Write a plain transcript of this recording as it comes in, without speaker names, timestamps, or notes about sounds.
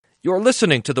You're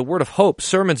listening to the Word of Hope,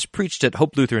 sermons preached at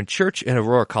Hope Lutheran Church in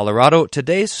Aurora, Colorado.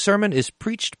 Today's sermon is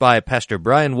preached by Pastor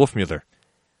Brian Wolfmueller.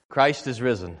 Christ is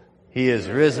risen. He is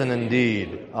risen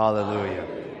indeed. Hallelujah.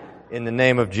 In the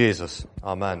name of Jesus.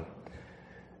 Amen.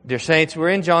 Dear saints, we're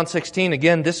in John 16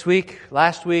 again this week,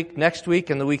 last week, next week,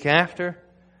 and the week after.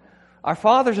 Our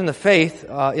fathers in the faith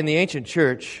in the ancient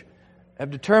church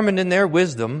have determined in their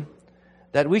wisdom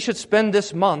that we should spend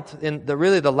this month, in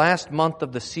the last month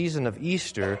of the season of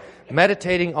Easter,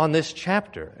 meditating on this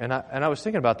chapter. And I was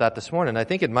thinking about that this morning. I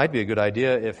think it might be a good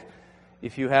idea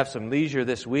if you have some leisure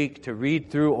this week to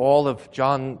read through all of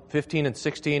John 15 and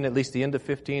 16, at least the end of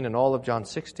 15, and all of John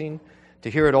 16, to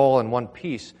hear it all in one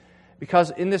piece.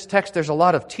 Because in this text there's a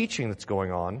lot of teaching that's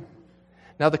going on.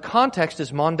 Now the context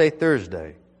is Maundy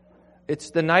Thursday.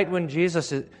 It's the night when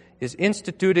Jesus is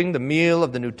instituting the meal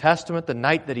of the New Testament, the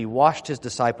night that he washed his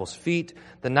disciples' feet,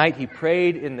 the night he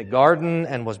prayed in the garden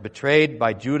and was betrayed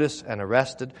by Judas and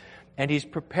arrested. And he's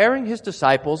preparing his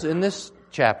disciples in this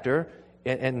chapter,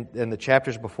 and the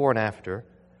chapters before and after.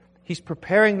 He's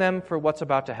preparing them for what's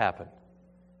about to happen,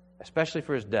 especially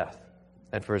for his death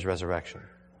and for his resurrection.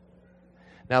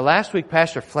 Now, last week,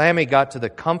 Pastor Flammy got to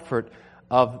the comfort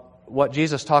of what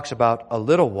Jesus talks about a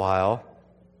little while.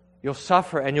 You'll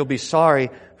suffer and you'll be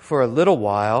sorry for a little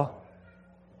while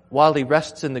he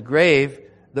rests in the grave.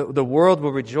 The world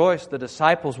will rejoice, the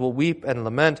disciples will weep and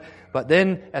lament, but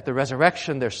then at the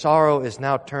resurrection their sorrow is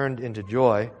now turned into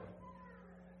joy.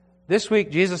 This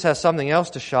week Jesus has something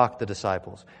else to shock the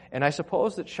disciples, and I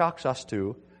suppose that shocks us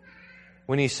too,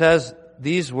 when he says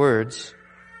these words,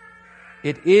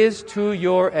 "It is to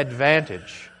your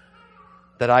advantage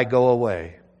that I go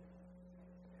away."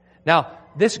 Now,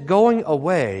 this going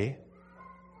away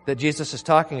that Jesus is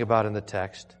talking about in the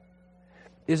text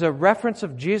is a reference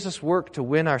of Jesus' work to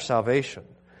win our salvation.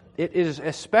 It is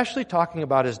especially talking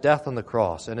about his death on the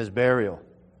cross and his burial.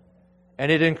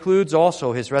 And it includes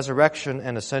also his resurrection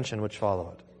and ascension which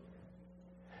follow it.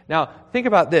 Now, think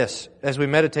about this as we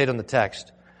meditate on the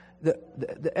text.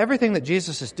 Everything that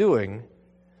Jesus is doing,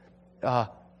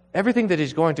 everything that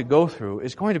he's going to go through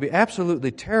is going to be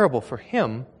absolutely terrible for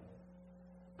him,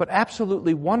 but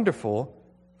absolutely wonderful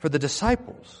for the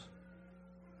disciples.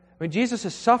 I mean, Jesus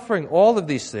is suffering all of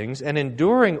these things and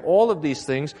enduring all of these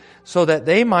things so that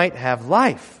they might have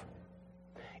life.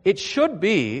 It should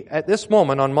be, at this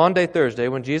moment on Maundy Thursday,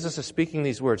 when Jesus is speaking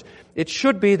these words, it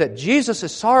should be that Jesus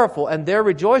is sorrowful and they're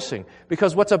rejoicing,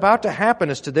 because what's about to happen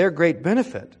is to their great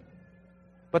benefit.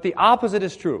 But the opposite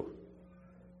is true.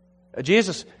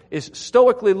 Jesus is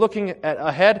stoically looking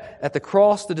ahead at the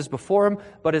cross that is before him,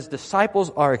 but his disciples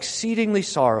are exceedingly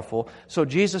sorrowful, so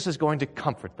Jesus is going to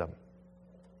comfort them.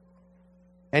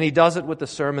 And he does it with the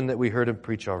sermon that we heard him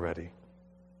preach already.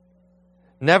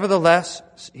 "Nevertheless,"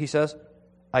 he says,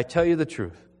 "I tell you the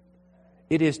truth.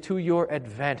 It is to your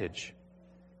advantage.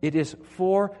 It is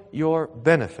for your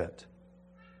benefit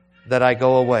that I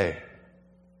go away.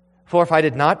 For if I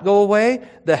did not go away,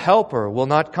 the Helper will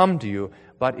not come to you.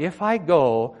 But if I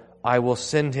go, I will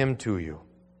send him to you."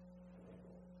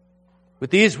 With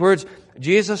these words,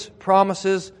 Jesus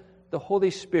promises the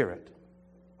Holy Spirit,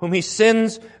 whom he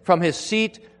sends from his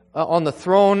seat on the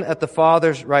throne at the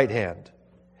Father's right hand.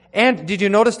 And did you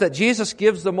notice that Jesus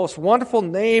gives the most wonderful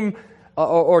name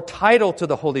or title to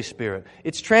the Holy Spirit?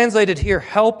 It's translated here,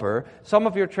 Helper. Some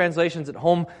of your translations at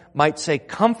home might say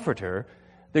Comforter.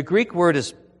 The Greek word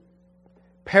is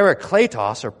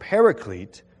Parakletos or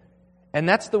Paraclete. And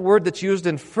that's the word that's used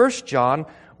in 1 John,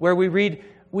 where we read,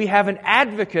 we have an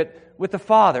advocate with the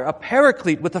Father, a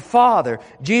paraclete with the Father,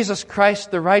 Jesus Christ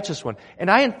the righteous one.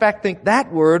 And I in fact think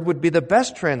that word would be the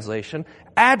best translation,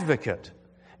 advocate.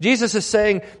 Jesus is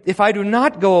saying, if I do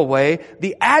not go away,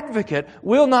 the advocate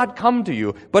will not come to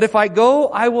you. But if I go,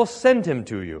 I will send him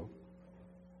to you.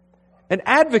 An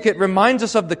advocate reminds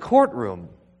us of the courtroom.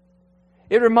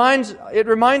 It reminds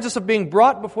us of being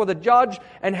brought before the judge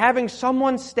and having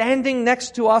someone standing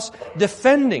next to us,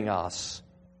 defending us.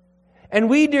 And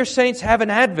we, dear saints, have an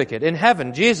advocate in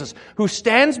heaven, Jesus, who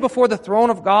stands before the throne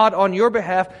of God on your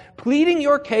behalf, pleading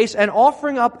your case and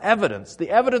offering up evidence, the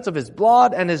evidence of his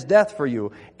blood and his death for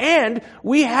you. And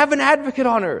we have an advocate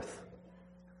on earth.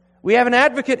 We have an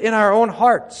advocate in our own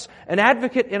hearts, an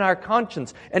advocate in our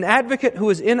conscience, an advocate who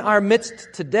is in our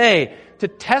midst today to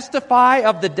testify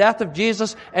of the death of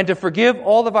Jesus and to forgive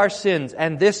all of our sins.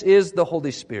 And this is the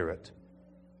Holy Spirit.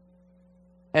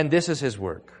 And this is his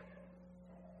work.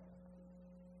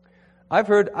 I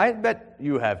bet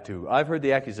you have too, I've heard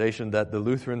the accusation that the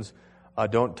Lutherans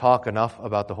don't talk enough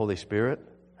about the Holy Spirit.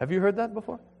 Have you heard that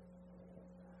before?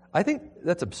 I think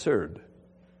that's absurd.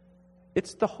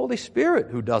 It's the Holy Spirit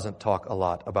who doesn't talk a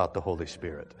lot about the Holy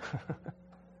Spirit.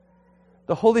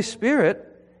 The Holy Spirit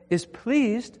is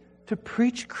pleased to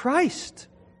preach Christ.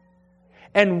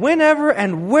 And whenever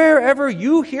and wherever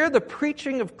you hear the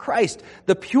preaching of Christ,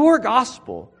 the pure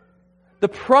gospel, the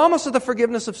promise of the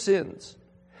forgiveness of sins,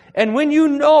 and when you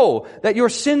know that your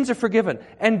sins are forgiven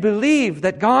and believe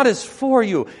that God is for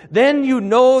you, then you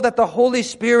know that the Holy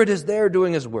Spirit is there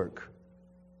doing His work.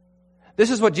 This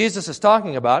is what Jesus is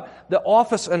talking about, the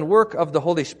office and work of the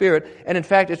Holy Spirit. And in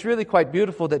fact, it's really quite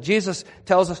beautiful that Jesus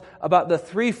tells us about the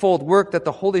threefold work that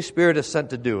the Holy Spirit is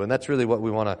sent to do. And that's really what we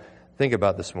want to think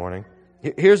about this morning.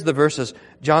 Here's the verses,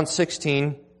 John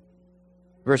 16,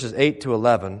 verses 8 to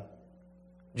 11.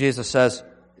 Jesus says,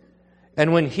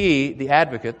 "And when He, the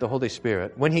Advocate, the Holy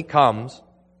Spirit, when He comes,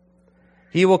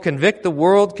 He will convict the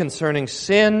world concerning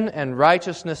sin and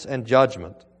righteousness and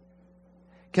judgment.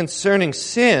 Concerning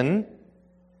sin,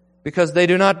 because they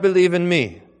do not believe in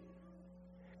Me.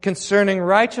 Concerning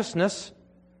righteousness,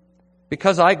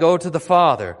 because I go to the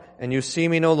Father, and you see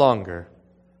Me no longer.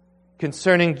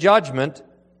 Concerning judgment,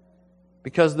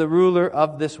 because the ruler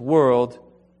of this world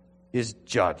is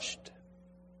judged."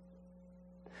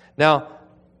 Now,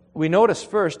 we notice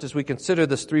first, as we consider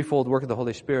this threefold work of the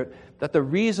Holy Spirit, that the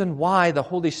reason why the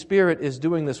Holy Spirit is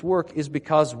doing this work is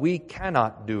because we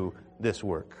cannot do this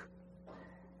work.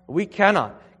 We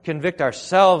cannot convict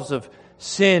ourselves of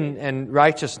sin and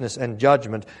righteousness and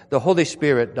judgment. The Holy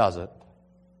Spirit does it.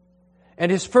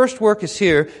 And His first work is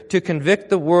here to convict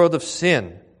the world of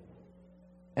sin.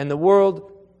 And the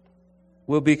world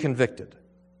will be convicted.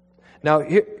 Now,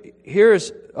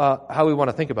 here's how we want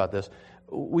to think about this.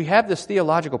 We have this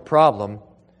theological problem,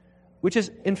 which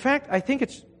is, in fact, I think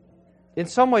in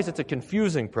some ways it's a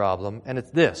confusing problem, and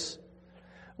it's this.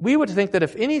 We would think that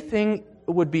if anything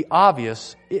would be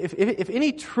obvious, if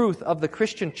any truth of the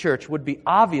Christian church would be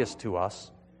obvious to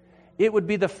us, it would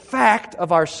be the fact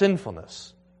of our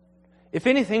sinfulness. If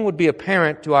anything would be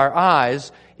apparent to our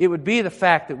eyes, it would be the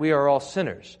fact that we are all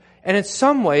sinners. And in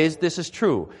some ways, this is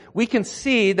true. We can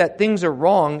see that things are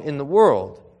wrong in the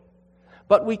world,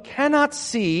 but we cannot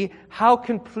see how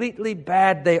completely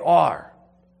bad they are.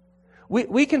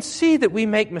 We can see that we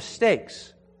make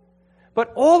mistakes,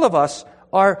 but all of us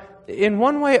are, in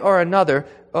one way or another,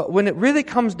 when it really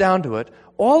comes down to it,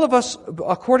 all of us,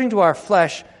 according to our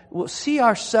flesh, will see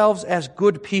ourselves as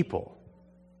good people.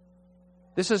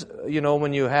 This is,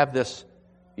 when you have this,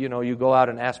 you go out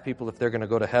and ask people if they're going to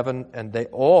go to heaven, and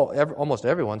almost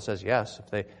everyone says yes,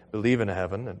 if they believe in a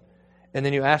heaven. And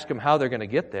then you ask them how they're going to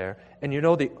get there, and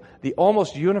the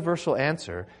almost universal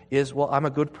answer is, well, I'm a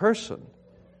good person.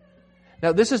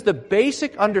 Now, this is the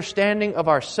basic understanding of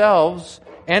ourselves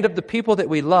and of the people that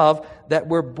we love that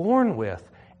we're born with.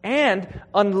 And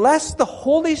unless the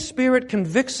Holy Spirit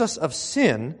convicts us of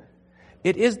sin,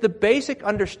 it is the basic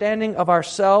understanding of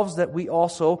ourselves that we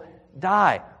also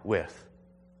die with.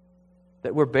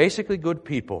 That we're basically good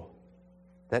people,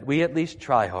 that we at least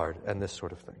try hard, and this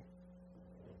sort of thing.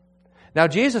 Now,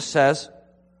 Jesus says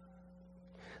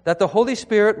that the Holy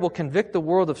Spirit will convict the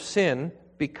world of sin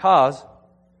because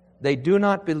they do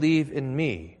not believe in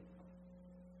Me.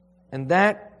 And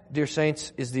that, dear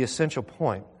saints, is the essential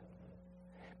point.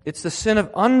 It's the sin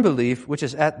of unbelief which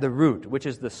is at the root, which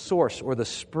is the source or the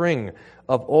spring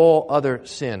of all other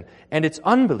sin. And it's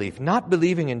unbelief, not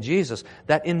believing in Jesus,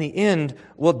 that in the end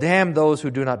will damn those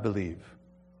who do not believe.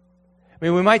 I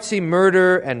mean, we might see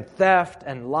murder and theft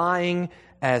and lying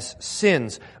as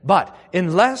sins, but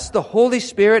unless the Holy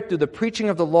Spirit, through the preaching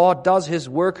of the law, does His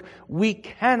work, we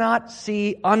cannot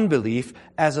see unbelief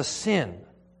as a sin.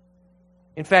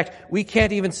 In fact, we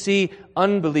can't even see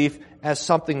unbelief as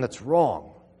something that's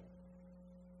wrong.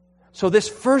 So this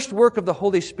first work of the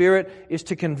Holy Spirit is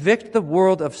to convict the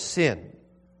world of sin.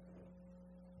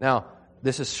 Now,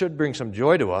 should bring some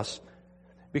joy to us,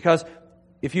 because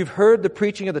if you've heard the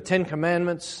preaching of the Ten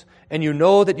Commandments, and you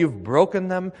know that you've broken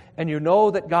them, and you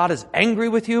know that God is angry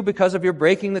with you because of your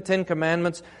breaking the Ten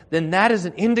Commandments, then that is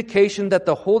an indication that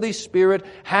the Holy Spirit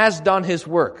has done His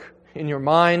work in your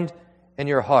mind and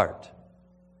your heart.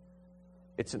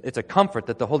 It's a comfort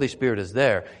that the Holy Spirit is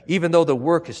there, even though the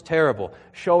work is terrible,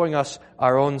 showing us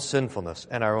our own sinfulness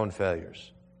and our own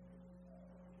failures.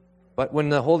 But when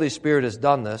the Holy Spirit has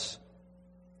done this,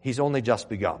 He's only just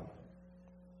begun.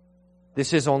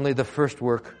 This is only the first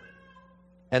work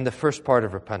and the first part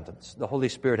of repentance. The Holy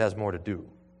Spirit has more to do.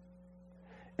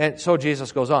 And so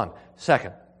Jesus goes on.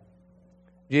 Second,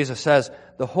 Jesus says,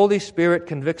 the Holy Spirit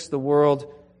convicts the world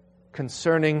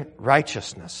concerning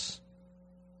righteousness.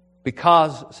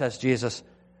 Because, says Jesus,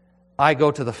 I go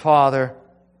to the Father,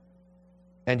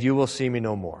 and you will see Me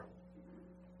no more.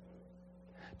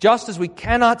 Just as we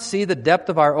cannot see the depth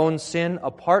of our own sin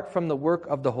apart from the work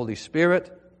of the Holy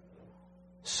Spirit,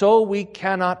 so we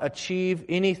cannot achieve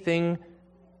anything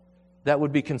that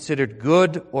would be considered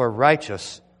good or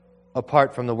righteous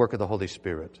apart from the work of the Holy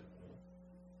Spirit.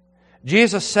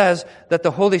 Jesus says that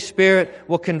the Holy Spirit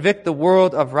will convict the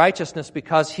world of righteousness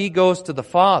because He goes to the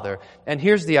Father. And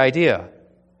here's the idea.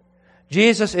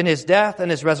 Jesus, in His death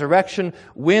and His resurrection,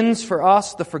 wins for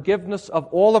us the forgiveness of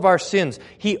all of our sins.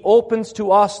 He opens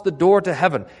to us the door to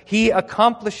heaven. He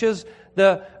accomplishes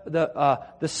the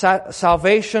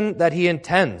salvation that He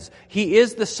intends. He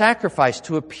is the sacrifice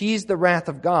to appease the wrath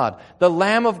of God, the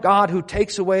Lamb of God who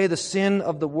takes away the sin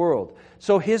of the world.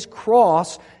 So His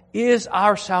cross is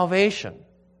our salvation.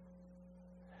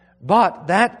 But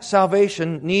that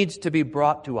salvation needs to be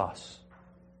brought to us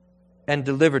and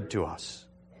delivered to us.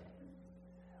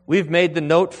 We've made the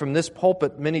note from this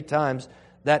pulpit many times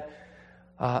that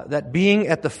being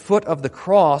at the foot of the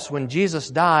cross when Jesus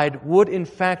died would in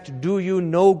fact do you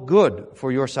no good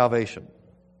for your salvation.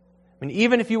 I mean,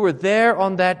 even if you were there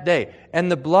on that day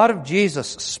and the blood of Jesus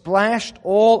splashed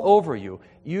all over you,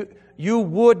 you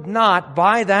would not,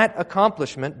 by that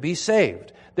accomplishment, be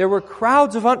saved. There were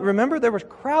crowds of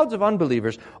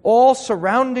unbelievers all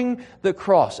surrounding the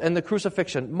cross and the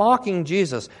crucifixion, mocking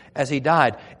Jesus as He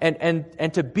died.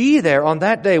 And to be there on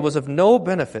that day was of no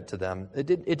benefit to them.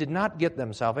 It did not get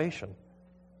them salvation.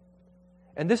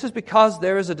 And this is because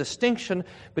there is a distinction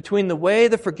between the way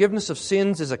the forgiveness of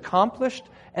sins is accomplished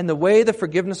and the way the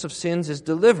forgiveness of sins is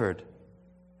delivered.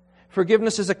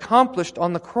 Forgiveness is accomplished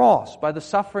on the cross by the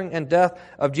suffering and death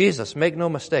of Jesus. Make no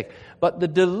mistake. But the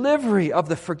delivery of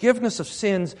the forgiveness of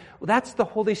sins, that's the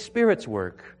Holy Spirit's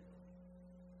work.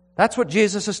 That's what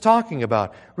Jesus is talking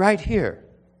about right here.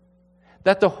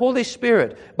 That the Holy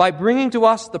Spirit, by bringing to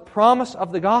us the promise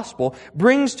of the gospel,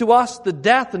 brings to us the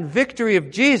death and victory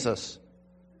of Jesus.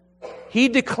 He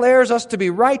declares us to be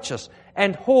righteous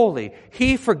and holy.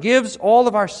 He forgives all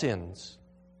of our sins.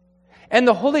 And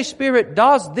the Holy Spirit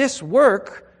does this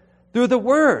work through the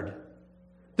Word,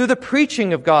 through the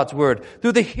preaching of God's Word,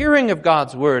 through the hearing of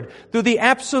God's Word, through the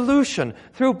absolution,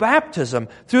 through baptism,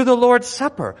 through the Lord's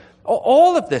Supper.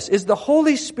 All of this is the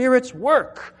Holy Spirit's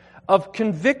work of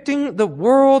convicting the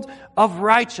world of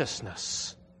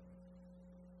righteousness.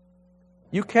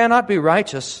 You cannot be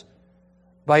righteous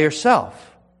by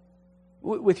yourself,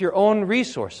 with your own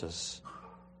resources.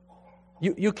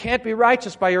 You can't be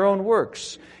righteous by your own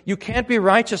works. You can't be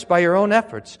righteous by your own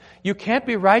efforts. You can't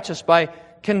be righteous by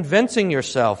convincing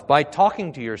yourself, by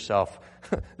talking to yourself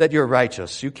that you're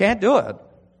righteous. You can't do it.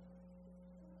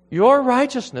 Your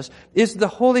righteousness is the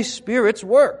Holy Spirit's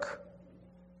work.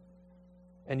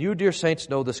 And you, dear saints,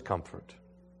 know this comfort.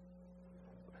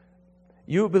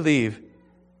 You believe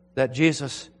that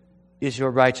Jesus is your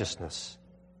righteousness.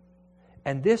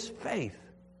 And this faith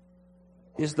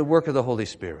is the work of the Holy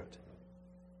Spirit.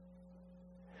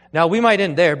 Now, we might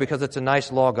end there because it's a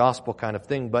nice law gospel kind of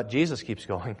thing, but Jesus keeps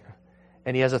going.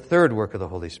 And He has a third work of the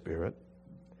Holy Spirit,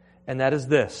 and that is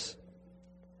this: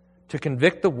 to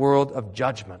convict the world of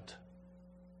judgment.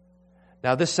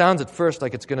 Now, this sounds at first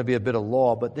like it's going to be a bit of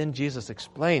law, but then Jesus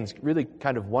explains really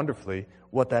kind of wonderfully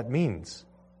what that means.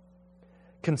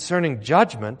 Concerning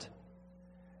judgment,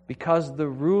 because the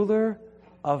ruler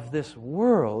of this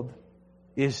world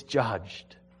is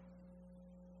judged.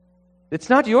 It's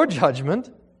not your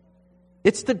judgment.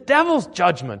 It's the devil's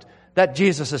judgment that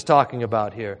Jesus is talking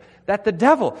about here. That the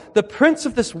devil, the prince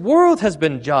of this world, has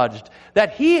been judged.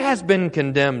 That he has been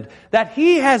condemned. That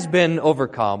he has been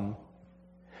overcome.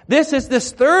 This is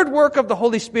this third work of the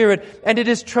Holy Spirit, and it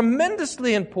is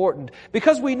tremendously important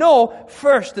because we know,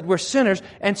 first, that we're sinners,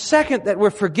 and second, that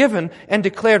we're forgiven and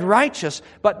declared righteous.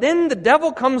 But then the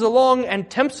devil comes along and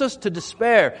tempts us to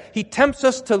despair. He tempts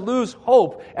us to lose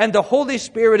hope, and the Holy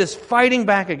Spirit is fighting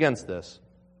back against this.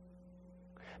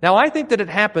 Now, I think that it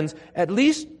happens at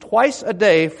least twice a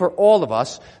day for all of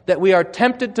us that we are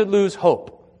tempted to lose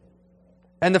hope.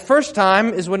 And the first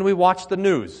time is when we watch the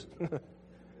news.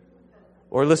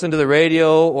 Or listen to the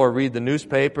radio, or read the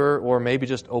newspaper, or maybe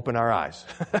just open our eyes.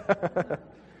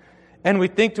 And we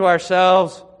think to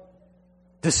ourselves,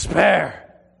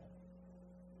 despair.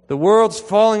 The world's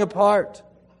falling apart.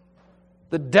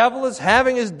 The devil is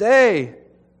having his day.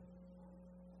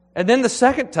 And then the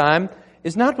second time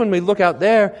is not when we look out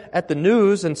there at the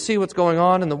news and see what's going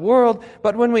on in the world,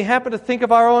 but when we happen to think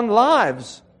of our own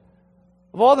lives,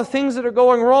 of all the things that are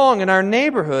going wrong in our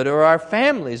neighborhood or our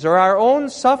families or our own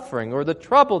suffering or the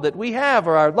trouble that we have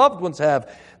or our loved ones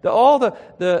have, all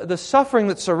the suffering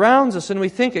that surrounds us, and we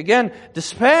think again,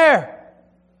 despair.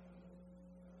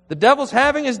 The devil's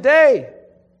having his day.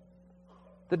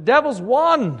 The devil's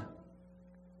won.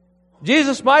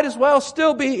 Jesus might as well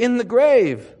still be in the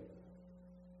grave.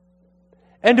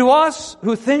 And to us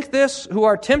who think this, who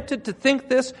are tempted to think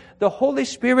this, the Holy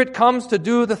Spirit comes to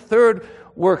do the third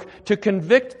work, to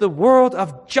convict the world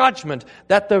of judgment,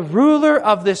 that the ruler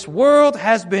of this world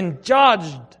has been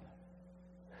judged.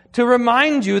 To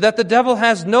remind you that the devil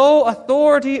has no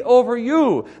authority over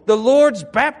you, the Lord's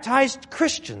baptized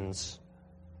Christians.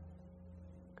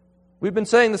 We've been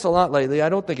saying this a lot lately. I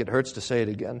don't think it hurts to say it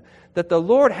again. That the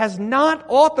Lord has not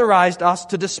authorized us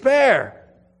to despair.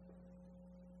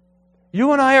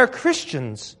 You and I are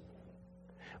Christians.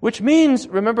 Which means,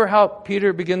 remember how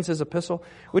Peter begins his epistle?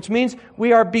 Which means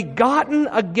we are begotten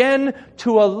again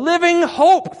to a living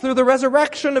hope through the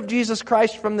resurrection of Jesus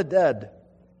Christ from the dead.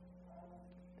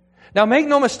 Now make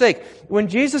no mistake, when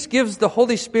Jesus gives the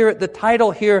Holy Spirit the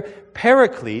title here,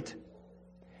 Paraclete,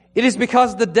 it is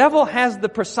because the devil has the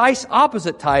precise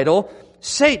opposite title,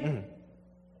 Satan.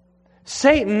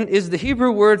 Satan is the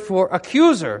Hebrew word for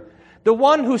accuser, the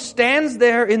one who stands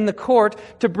there in the court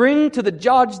to bring to the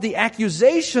judge the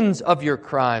accusations of your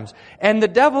crimes. And the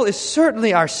devil is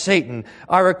certainly our Satan,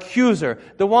 our accuser,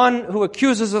 the one who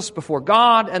accuses us before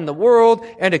God and the world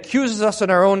and accuses us in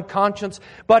our own conscience.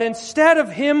 But instead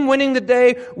of him winning the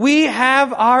day, we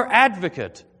have our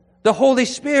advocate, the Holy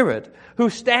Spirit,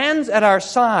 who stands at our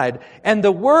side, and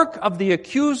the work of the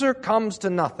accuser comes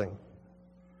to nothing.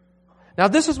 Now,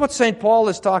 this is what St. Paul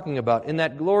is talking about in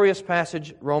that glorious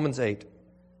passage, Romans 8.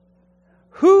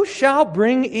 Who shall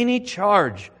bring any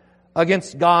charge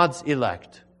against God's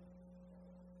elect?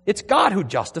 It's God who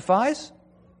justifies.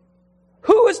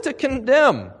 Who is to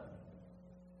condemn?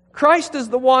 Christ is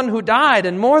the one who died,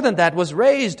 and more than that, was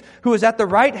raised, who is at the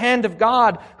right hand of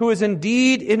God, who is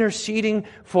indeed interceding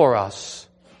for us.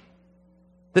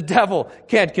 The devil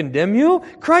can't condemn you.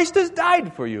 Christ has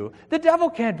died for you. The devil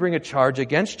can't bring a charge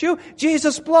against you.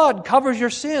 Jesus' blood covers your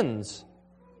sins.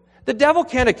 The devil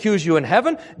can't accuse you in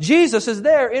heaven. Jesus is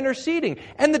there interceding.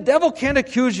 And the devil can't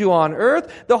accuse you on earth.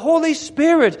 The Holy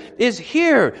Spirit is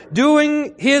here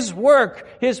doing His work,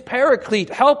 His Paraclete,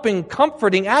 helping,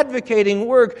 comforting, advocating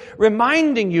work,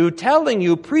 reminding you, telling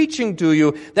you, preaching to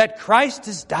you that Christ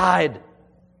has died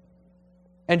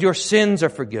and your sins are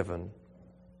forgiven.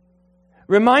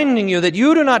 Reminding you that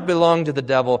you do not belong to the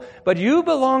devil, but you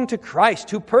belong to Christ,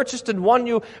 who purchased and won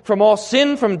you from all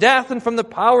sin, from death, and from the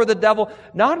power of the devil,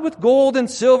 not with gold and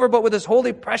silver, but with His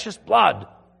holy precious blood,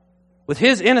 with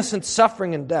His innocent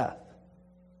suffering and death.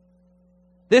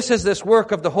 This is this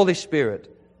work of the Holy Spirit,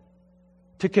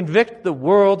 to convict the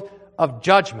world of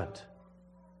judgment,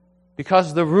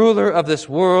 because the ruler of this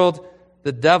world,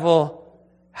 the devil,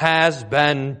 has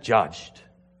been judged.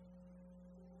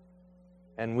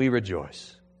 And we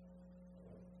rejoice.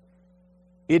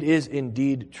 It is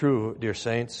indeed true, dear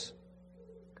saints,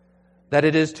 that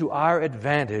it is to our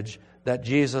advantage that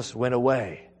Jesus went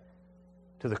away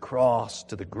to the cross,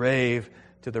 to the grave,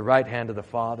 to the right hand of the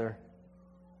Father,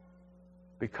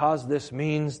 because this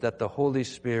means that the Holy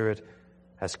Spirit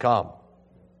has come,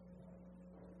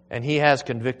 and He has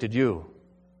convicted you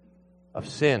of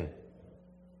sin,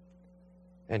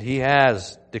 and He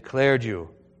has declared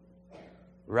you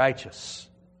righteous.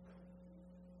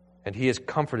 And He has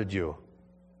comforted you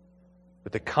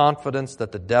with the confidence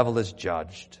that the devil is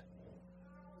judged,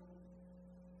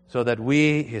 so that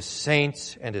we, His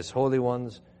saints and His holy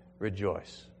ones,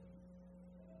 rejoice.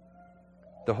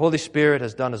 The Holy Spirit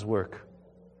has done His work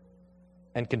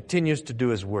and continues to do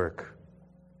His work.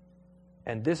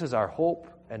 And this is our hope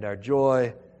and our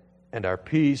joy and our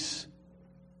peace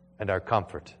and our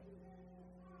comfort,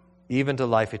 even to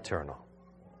life eternal.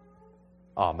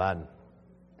 Amen.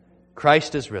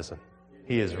 Christ is risen.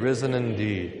 He is risen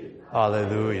indeed.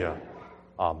 Hallelujah.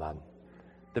 Amen.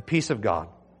 The peace of God,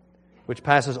 which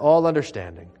passes all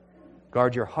understanding,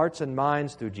 guard your hearts and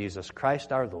minds through Jesus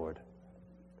Christ our Lord.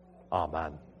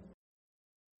 Amen.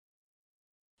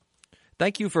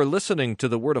 Thank you for listening to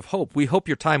the Word of Hope. We hope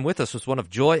your time with us was one of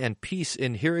joy and peace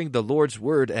in hearing the Lord's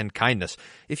Word and kindness.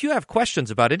 If you have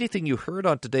questions about anything you heard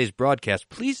on today's broadcast,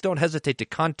 please don't hesitate to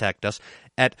contact us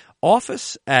at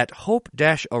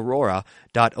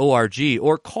office@hope-aurora.org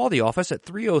or call the office at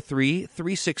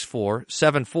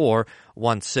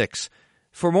 303-364-7416.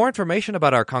 For more information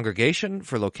about our congregation,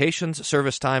 for locations,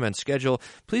 service time, and schedule,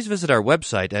 please visit our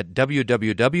website at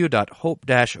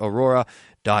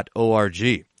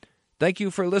www.hope-aurora.org. Thank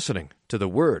you for listening to the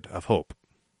Word of Hope.